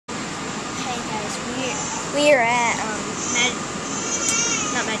We are at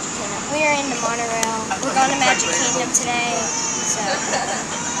not Magic Kingdom. We are in the monorail. We're going to Magic Kingdom today. So.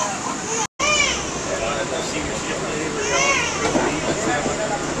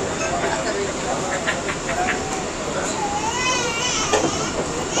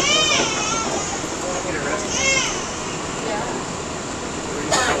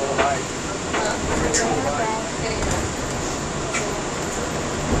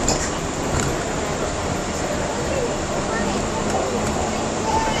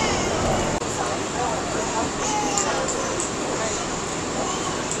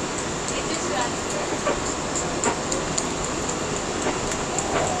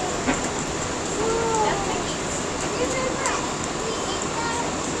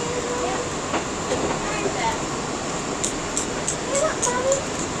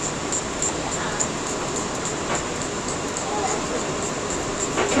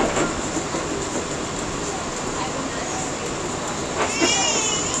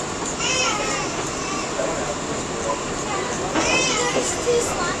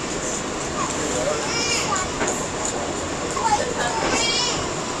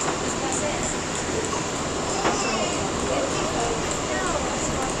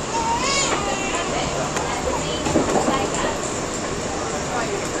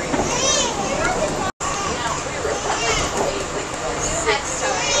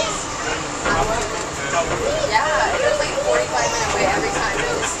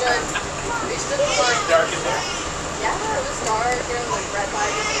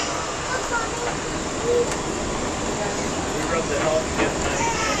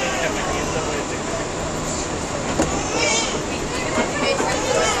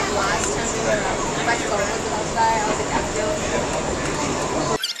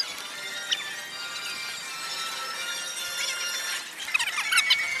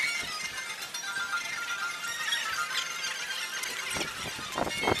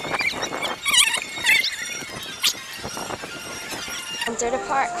 Enter the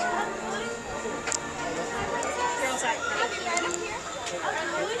park. I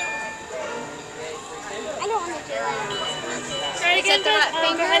don't want to do it. Try to get the right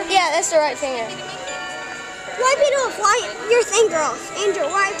finger. Yeah, that's the right finger. Wipe it off. Wipe your finger off. Andrew,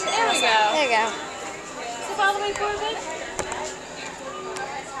 wipe it. There we go. There you go. Step all the way forward.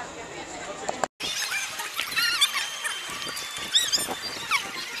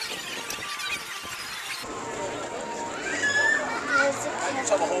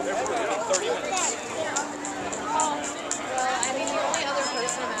 Tell the whole group 30 minutes. Well, I mean, the only other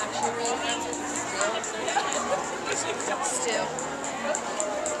person I'm actually really friends with is Stu.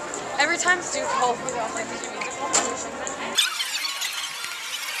 Every time Stu calls me, I'm like, did you mean to call me?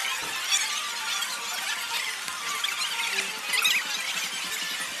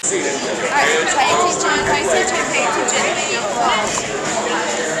 Alright, pay attention. I said to pay attention.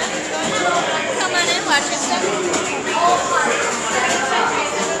 Come on in, watch yourself.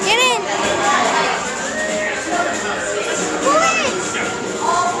 Get in.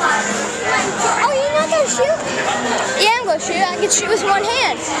 Oh, you're not going to shoot? Yeah, I'm going to shoot. I can shoot with one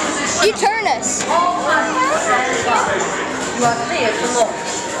hand. You turn us. You are cleared for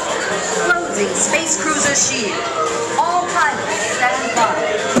launch. Closing Space Cruiser shield. All pilots stand by.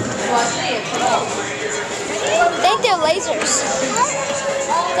 You are cleared for launch. I think they're lasers.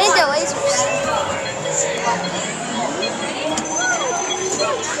 I think they're lasers.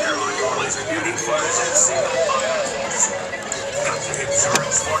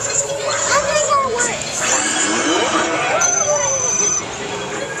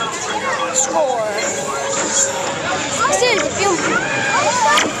 Score. This is the film.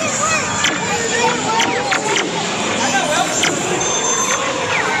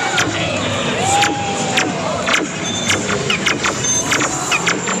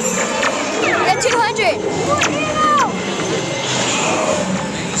 At 200.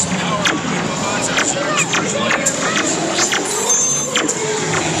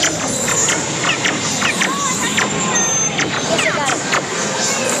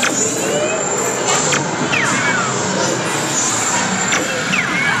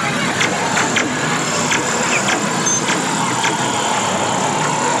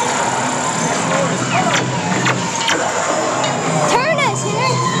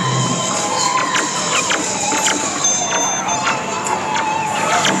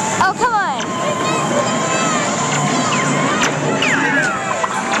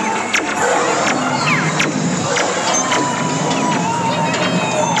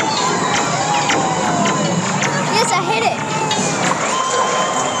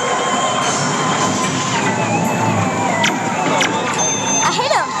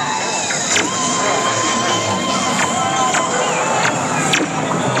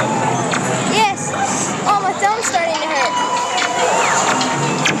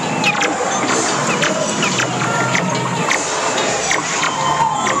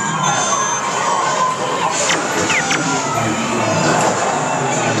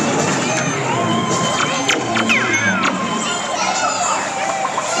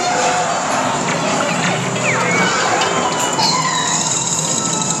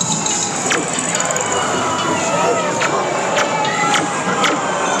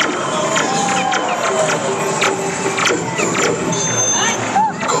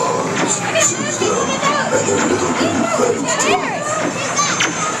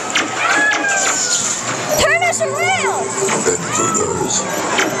 mess around. Intruders.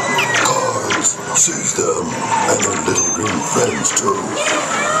 Guards, seize them, and their little green friends too.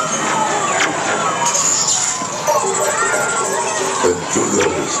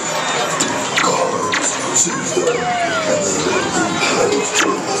 Intruders. Guards, seize them, and their little green friends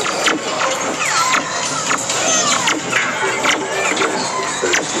too.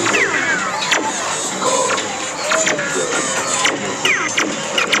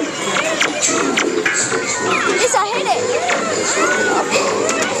 Yes, I hit it.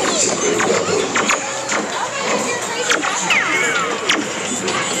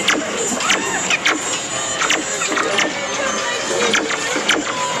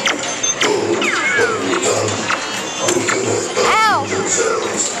 Ow!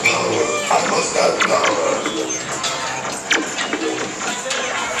 I must have power.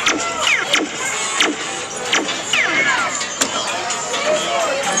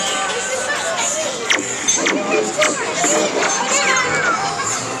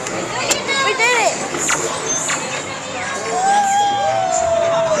 We did it!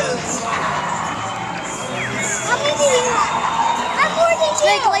 How many do you have? I'm more than you.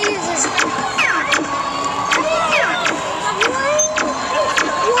 Snake lasers.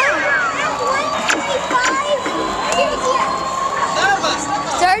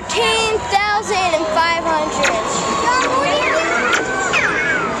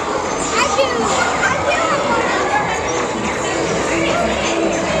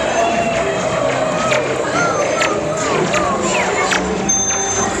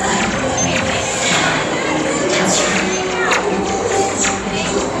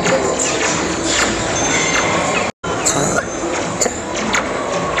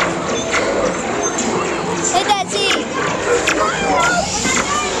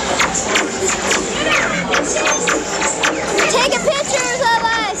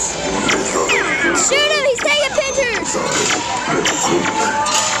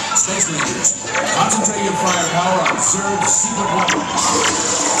 Concentrate your firepower on Zerg's secret weapon.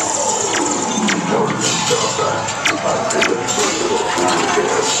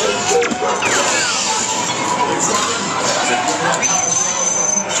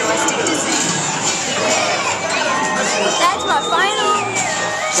 That's my final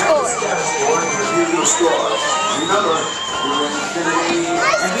score. Remember, you're in infinity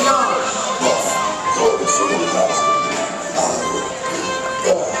and beyond.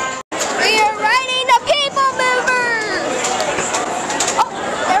 We are riding the people mover. Oh,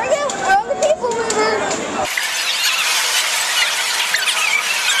 there we go. We're on the people mover.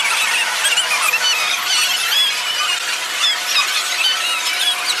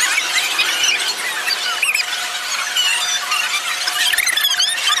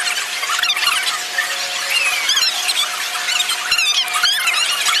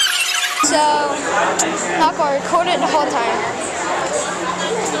 So, not gonna record it the whole time.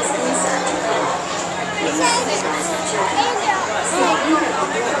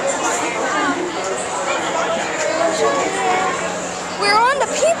 We're on the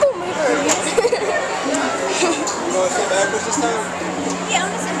people mover again. You want to sit backwards this time? Yeah,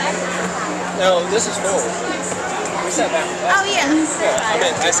 I'm gonna sit back. No, this is forward. We sat backwards. Oh yeah. Yeah, I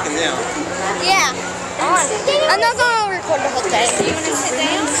meant asking them. Yeah. I'm not gonna record the whole thing. You wanna sit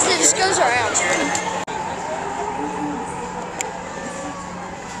down? It just goes around.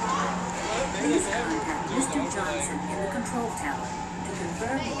 Mr. Johnson in the control tower to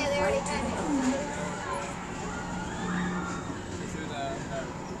confirm your flight to the moon.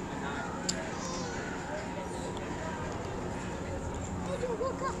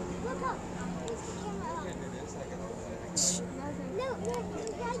 Look up, look up. Is the camera up?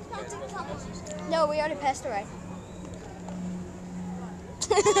 No, we already passed the ride.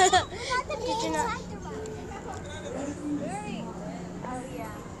 Did you not? Oh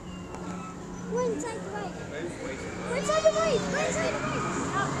yeah. We're inside the ride. We're inside the ride. We're inside the ride.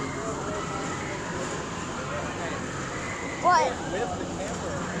 What?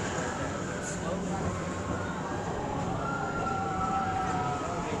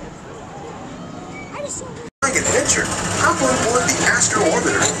 Adventure. Hop on board the Astro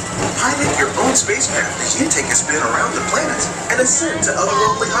Orbiter. Pilot your own spacecraft as you take a spin around the planet and ascend to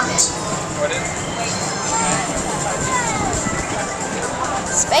otherworldly heights.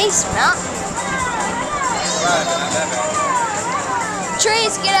 Space Mountain.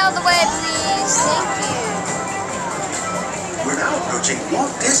 Trees, get out of the way, please. Thank you. We're now approaching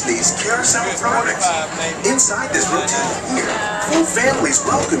Walt Disney's Carousel of Products. Inside this routine here, full families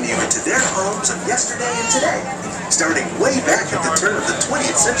welcome you into their homes of yesterday and today, starting way back at the turn of the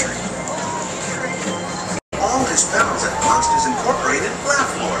 20th century. All his pals at Monsters Incorporated laugh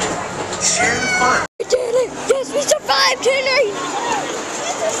for him. Share the fun. We did it!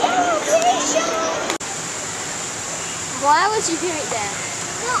 Why would you do it then?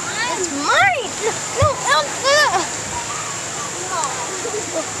 No, it's mine. No,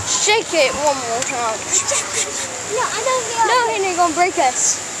 shake it one more time. No, I don't know. No, Henry, you're gonna break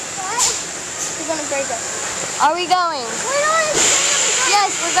us. What? You're gonna break us. Are we going? We're going.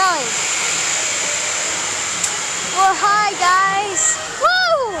 Yes, we're going. Well, hi guys.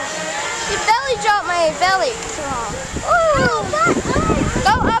 Woo! You belly dropped my belly. Woo!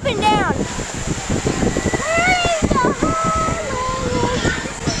 Go up and down.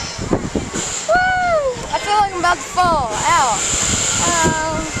 Woo! I feel like I'm about to fall. Ow.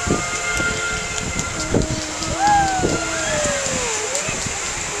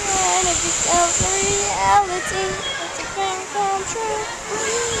 And if it's a reality, it's a dream come true.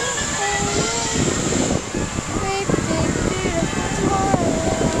 Big, beautiful tomorrow.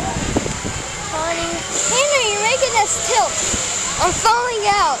 Honey. Henry, you're making us tilt. I'm falling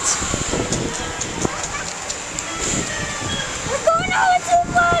out. We're going over to the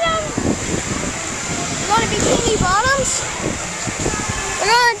bottom. We're going to Bikini Bottoms.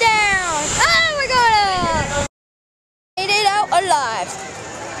 We're going down. Ah, we're going up. Made it out alive.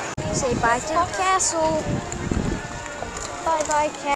 Say bye to the castle. Bye-bye, castle.